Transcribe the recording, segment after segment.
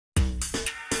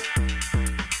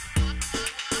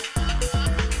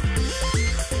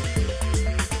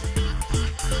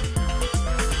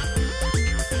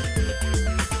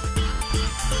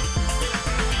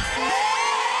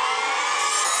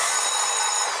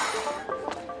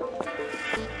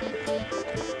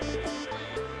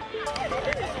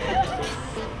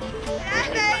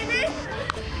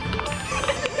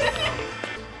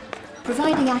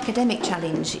Providing academic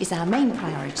challenge is our main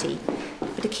priority,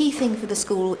 but a key thing for the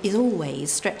school is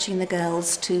always stretching the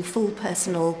girls to full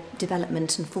personal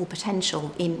development and full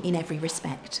potential in every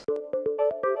respect.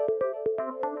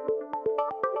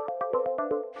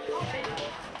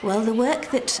 Well, the work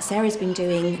that Sarah's been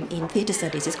doing in theatre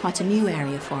studies is quite a new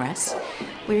area for us.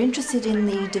 We're interested in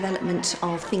the development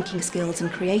of thinking skills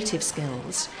and creative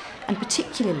skills, and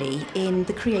particularly in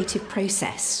the creative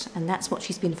process, and that's what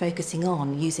she's been focusing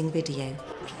on using video.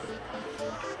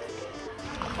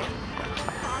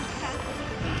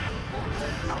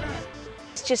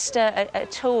 It's just a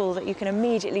tool that you can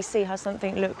immediately see how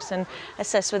something looks and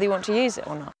assess whether you want to use it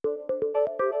or not.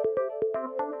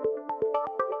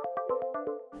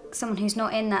 Someone who's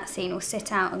not in that scene will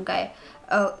sit out and go,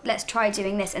 oh, let's try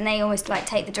doing this, and they almost like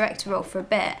take the director role for a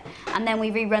bit, and then we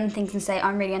rerun things and say,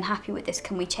 I'm really unhappy with this,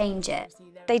 can we change it?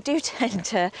 They do tend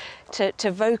to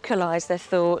vocalise their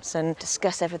thoughts and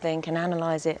discuss everything and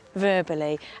analyse it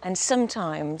verbally, and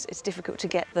sometimes it's difficult to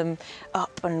get them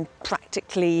up and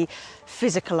practically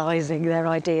physicalising their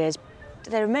ideas.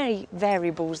 There are many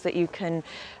variables that you can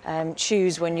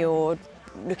choose when you're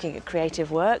looking at creative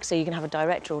work, so you can have a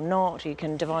director or not, or you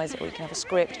can devise it, or you can have a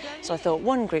script. So I thought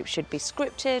one group should be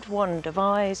scripted, one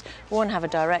devise, one have a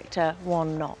director,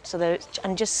 one not. So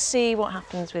and just see what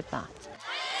happens with that.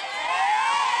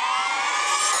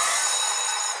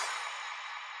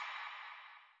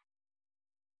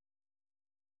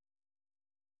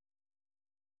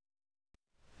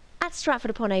 At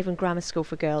Stratford-upon-Avon Grammar School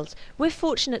for Girls, we're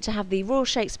fortunate to have the Royal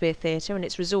Shakespeare Theatre and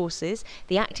its resources,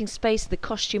 the acting space, the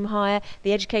costume hire,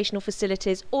 the educational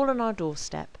facilities, all on our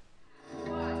doorstep.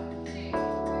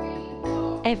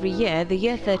 Every year, the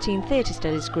Year 13 Theatre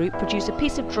Studies group produce a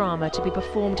piece of drama to be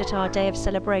performed at our day of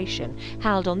celebration,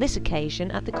 held on this occasion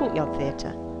at the Courtyard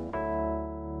Theatre.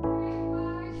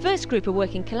 First group are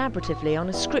working collaboratively on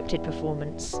a scripted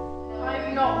performance.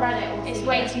 I've not read it. It's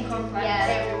way too complex.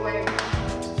 Yeah.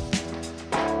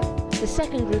 The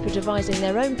second group are devising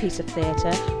their own piece of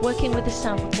theatre, working with a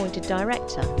self-appointed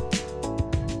director.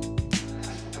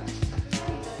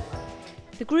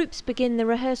 The groups begin the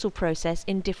rehearsal process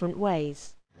in different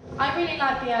ways. I really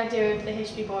like the idea of the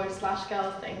history boys /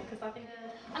 girls thing, because I think...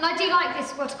 And I do like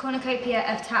this what a cornucopia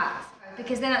of tax,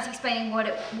 because then that's explaining what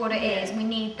it is, and we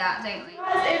need that, don't we?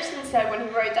 As Ibsen said when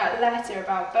he wrote that letter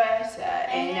about Berta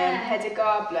in Hedda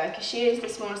Gabler, because she is the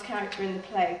smallest character in the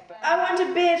play. I want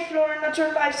a beard for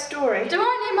another life story. Do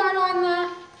I know my line there?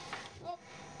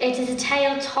 It is a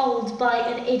tale told by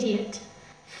an idiot,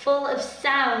 full of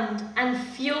sound and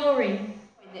fury.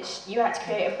 You had to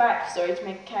create a backstory to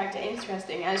make a character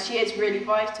interesting, and she is really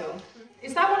vital.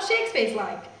 Is that what Shakespeare's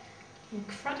like?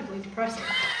 Incredibly depressing.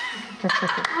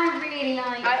 I really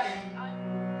like it.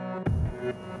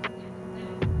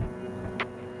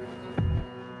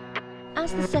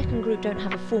 As the second group don't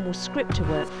have a formal script to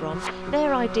work from,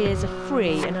 their ideas are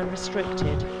free and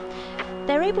unrestricted.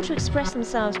 They're able to express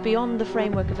themselves beyond the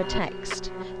framework of a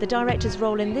text. The director's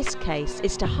role in this case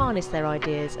is to harness their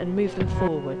ideas and move them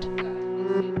forward.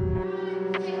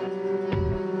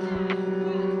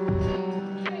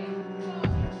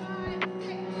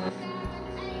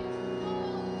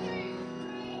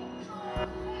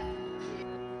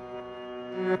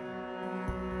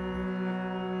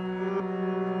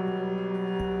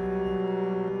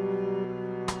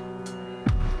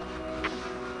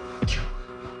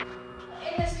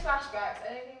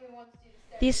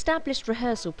 The established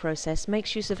rehearsal process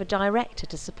makes use of a director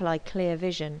to supply clear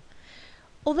vision.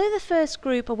 Although the first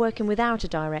group are working without a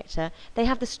director, they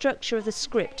have the structure of the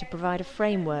script to provide a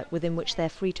framework within which they're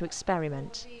free to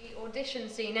experiment. The audition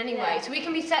scene anyway, so we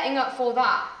can be setting up for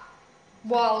that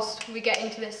whilst we get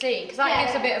into the scene, because that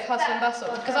gives a bit of hustle and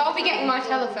bustle, because I'll be getting my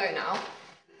telephone out.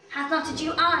 Hath not a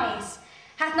due eyes,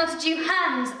 hath not a due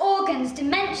hands, organs,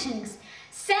 dimensions,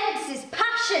 senses,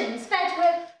 passions, fed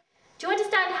with... Do you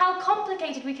understand how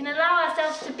complicated we can allow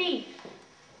ourselves to be?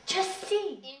 Just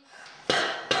see.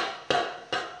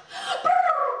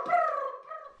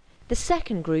 The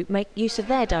second group make use of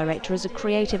their director as a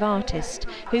creative artist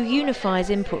who unifies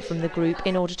input from the group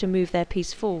in order to move their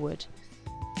piece forward.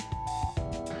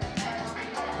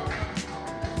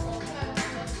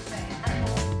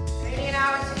 Only an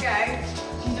hour to go.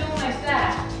 She's almost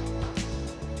there.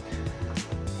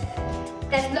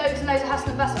 There's loads and loads of hustle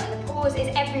and bustle, and the pause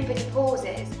is everybody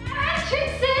pauses.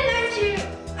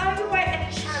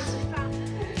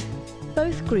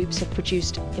 Both groups have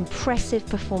produced impressive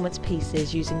performance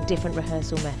pieces using different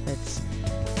rehearsal methods.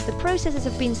 The processes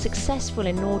have been successful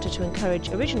in order to encourage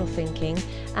original thinking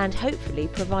and hopefully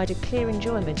provide a clear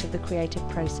enjoyment of the creative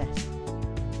process.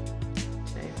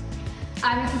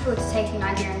 I'm looking forward to taking an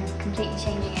idea and completely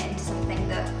changing it into something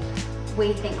that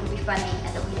we think will be funny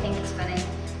and that we think is funny,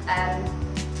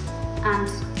 and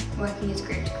working as a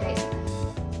group to create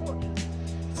something.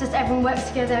 It's just everyone works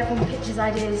together, everyone pitches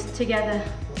ideas together,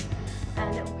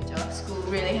 and which our school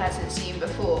really hasn't seen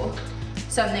before.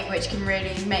 Something which can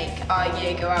really make our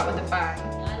year go out with a bang.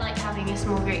 I like having a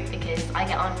small group because I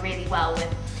get on really well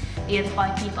with the other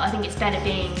 5 people. I think it's better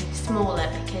being smaller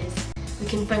because we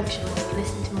can function more, we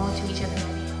listen more to each other.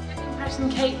 I get the impression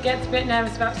Kate gets a bit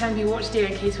nervous about telling people what to do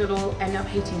in case we'll all end up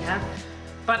hating her.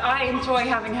 But I enjoy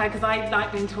having her because I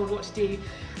like being told what to do,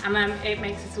 and it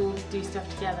makes us all do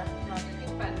stuff together.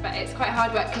 But it's quite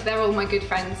hard work because they're all my good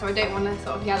friends, so I don't want to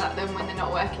sort of yell at them when they're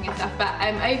not working and stuff. But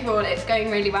overall, it's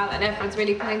going really well and everyone's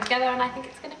really pulling together, and I think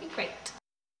it's going to be great.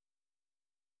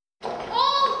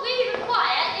 All we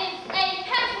require is a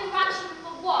petrol ration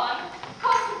for 1,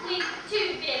 possibly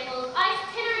 2 vehicles,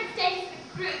 itinerant status of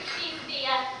the group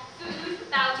vis-a-vis food,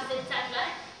 vouchers, etc.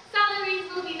 Salaries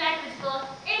will be negligible.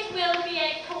 It will be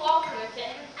a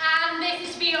cooperative. And this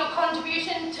is to be your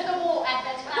contribution to the war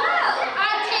effort. Well,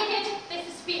 I take it this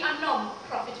is to be a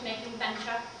non-profit making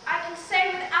venture. I can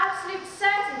say with absolute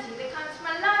certainty that comes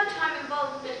from a lifetime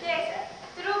involved in the theatre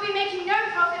that we'll be making no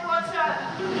profit whatsoever.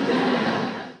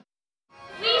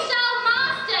 we shall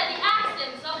master the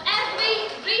accents of every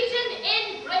region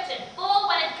in Britain, for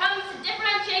when it comes to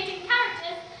differentiating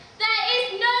characters, there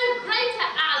is no greater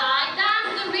ally than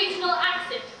the regional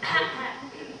accent.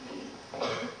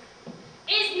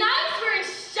 Is known for his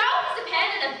sharp as a pen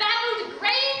and a beveled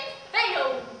grain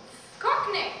fields.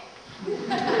 Cockney.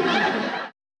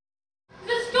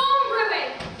 The storm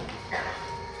brewing.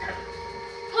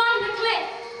 Climb the cliff.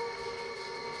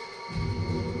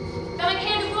 Then I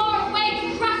hear the roar of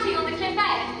waves crashing on the cliff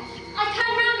edge. I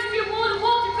turn round and see a wall of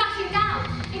water crashing down,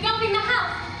 engulfing the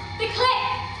house, the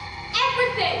cliff,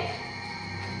 everything.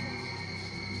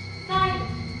 Silence.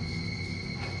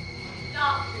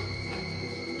 Darkness.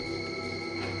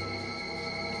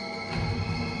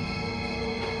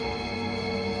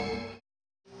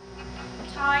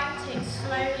 Time ticks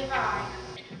slowly by.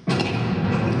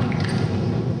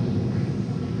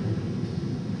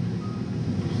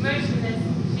 Motionless,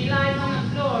 she lies on the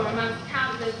floor amongst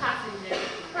countless passengers.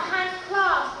 Her hands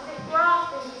clasped as if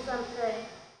grasping for something.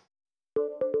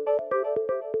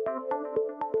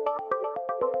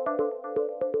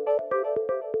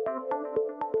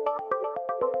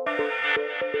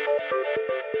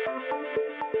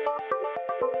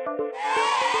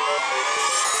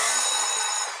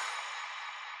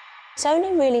 It's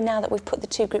only really now that we've put the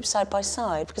 2 groups side by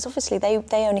side, because obviously they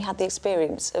only had the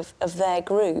experience of their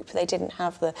group. They didn't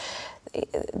have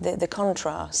the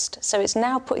contrast. So it's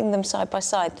now putting them side by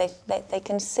side. They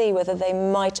can see whether they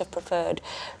might have preferred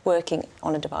working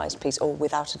on a devised piece or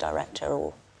without a director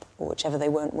or whichever they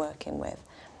weren't working with.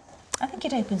 I think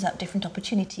it opens up different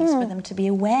opportunities for them to be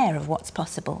aware of what's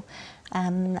possible.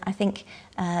 I think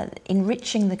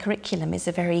enriching the curriculum is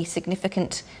a very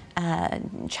significant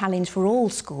challenge for all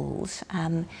schools.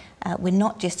 We're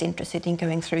not just interested in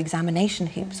going through examination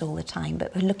hoops all the time,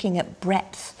 but we're looking at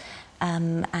breadth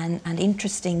and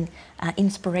interesting,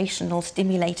 inspirational,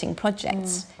 stimulating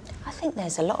projects. I think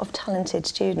there's a lot of talented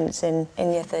students in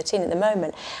Year 13 at the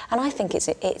moment, and I think it's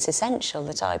essential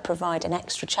that I provide an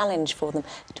extra challenge for them,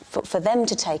 for them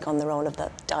to take on the role of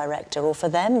the director or for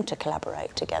them to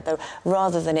collaborate together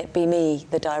rather than it be me,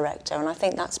 the director. And I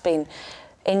think that's been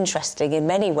interesting in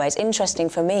many ways, interesting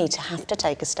for me to have to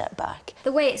take a step back.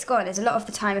 The way it's gone is a lot of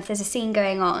the time if there's a scene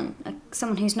going on,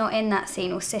 someone who's not in that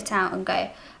scene will sit out and go,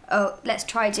 oh, let's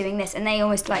try doing this, and they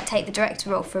almost like take the director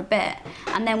role for a bit,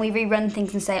 and then we rerun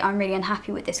things and say, I'm really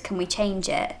unhappy with this, can we change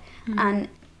it? And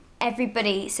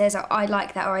everybody says, oh, I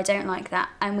like that or I don't like that,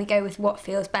 and we go with what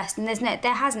feels best, and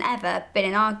there hasn't ever been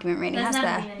an argument really, has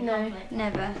there? No,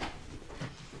 never.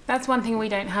 That's one thing we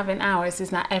don't have in ours, is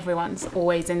that everyone's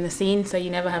always in the scene, so you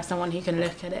never have someone who can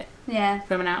look at it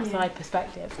from an outside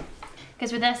perspective.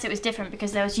 Because with us it was different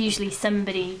because there was usually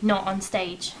somebody not on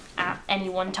stage at any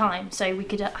one time, so we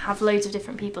could have loads of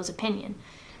different people's opinion,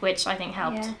 which I think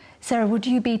helped. Yeah. Sarah, would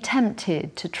you be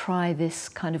tempted to try this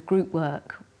kind of group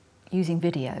work using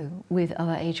video with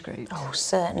other age groups? Oh,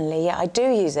 certainly, yeah. I do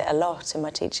use it a lot in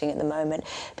my teaching at the moment,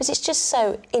 but it's just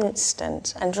so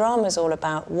instant, and drama's all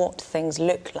about what things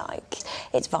look like.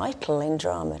 It's vital in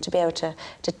drama to be able to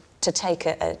take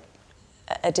a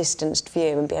a distanced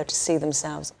view and be able to see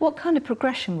themselves. What kind of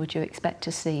progression would you expect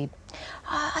to see?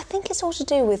 I think it's all to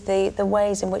do with the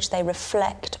ways in which they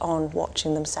reflect on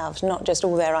watching themselves, not just,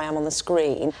 oh, there I am on the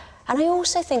screen. And I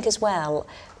also think as well,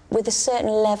 with a certain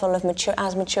level of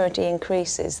as maturity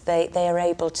increases, they are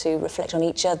able to reflect on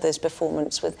each other's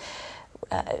performance with,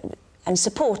 and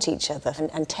support each other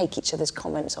and take each other's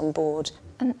comments on board.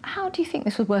 And how do you think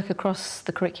this would work across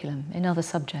the curriculum in other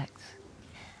subjects?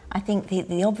 I think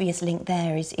the obvious link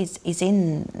there is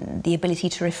in the ability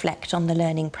to reflect on the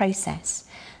learning process.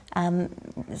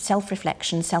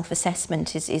 Self-reflection,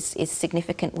 self-assessment is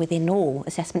significant within all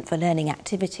assessment for learning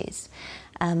activities.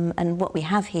 And what we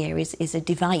have here is a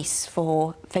device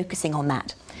for focusing on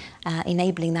that,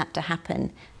 enabling that to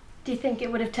happen. Do you think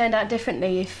it would have turned out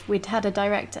differently if we'd had a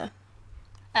director?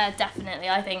 Definitely.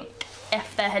 I think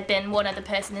if there had been one other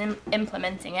person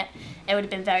implementing it, it would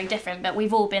have been very different. But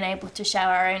we've all been able to share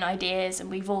our own ideas, and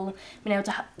we've all been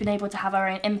able to have our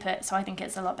own input. So I think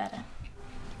it's a lot better.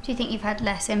 Do you think you've had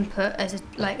less input as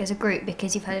a group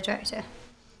because you've had a director?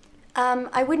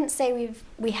 I wouldn't say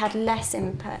we had less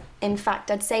input. In fact,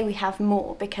 I'd say we have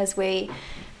more because we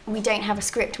don't have a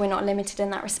script. We're not limited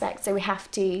in that respect, so we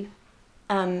have to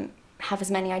have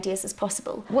as many ideas as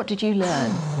possible. What did you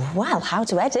learn? Well, how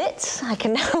to edit. I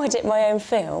can now edit my own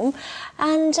film,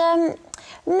 and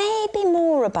maybe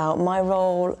more about my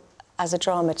role as a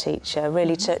drama teacher,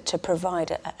 really to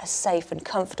provide a safe and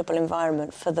comfortable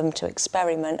environment for them to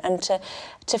experiment and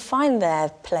to find their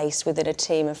place within a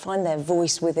team and find their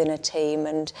voice within a team.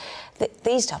 And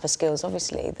these type of skills,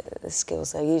 obviously, the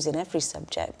skills they use in every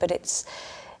subject, but it's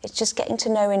just getting to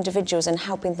know individuals and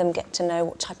helping them get to know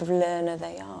what type of learner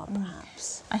they are,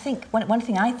 perhaps. I think one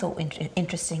thing I thought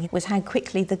interesting was how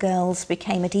quickly the girls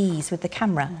became at ease with the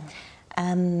camera.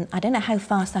 I don't know how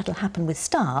fast that'll happen with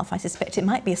staff. I suspect it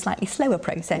might be a slightly slower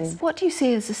process. What do you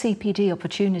see as the CPD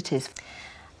opportunities?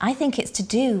 I think it's to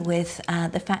do with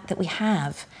the fact that we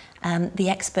have the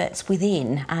experts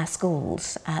within our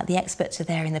schools. The experts are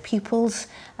there in the pupils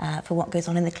for what goes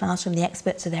on in the classroom. The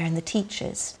experts are there in the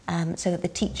teachers, so that the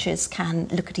teachers can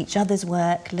look at each other's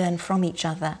work, learn from each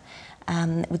other,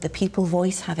 with the pupil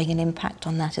voice having an impact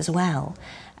on that as well.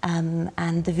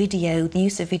 And the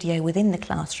use of video within the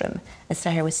classroom, as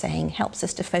Sarah was saying, helps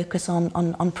us to focus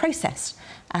on process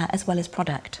as well as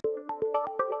product.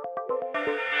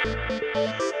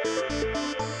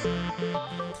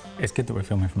 It's good that we're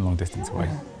filming from a long distance away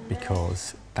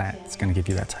because that's going to give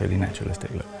you that totally naturalistic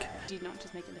look.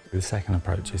 The second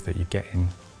approach is that you get in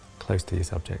close to your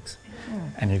subjects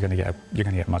and you're going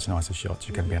to get much nicer shots.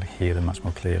 You're going to be able to hear them much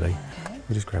more clearly.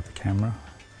 We just grab the camera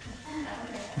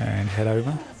and head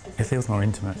over. It feels more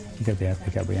intimate. You're going to be able to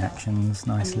pick up reactions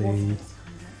nicely,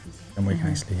 and we can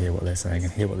actually hear what they're saying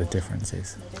and hear what the difference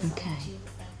is. Okay.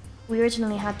 We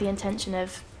originally had the intention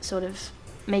of sort of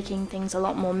making things a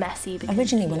lot more messy.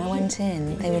 Originally, when I went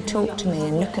in, they would talk to me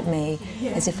and look at me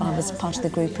as if I was part of the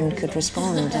group and could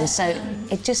respond. And so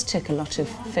it just took a lot of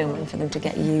filming for them to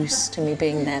get used to me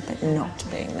being there, but not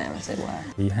being there, as it were.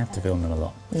 You have to film them a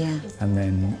lot. Yeah. And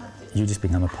then you just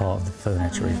become a part of the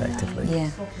furniture, effectively.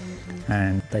 Yeah.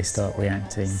 And they start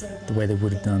reacting the way they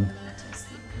would have done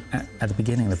at the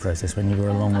beginning of the process when you were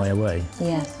a long way away.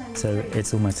 Yeah. So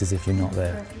it's almost as if you're not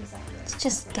there. It's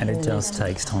just and it just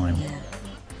takes time.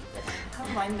 How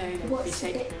do I know that we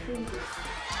take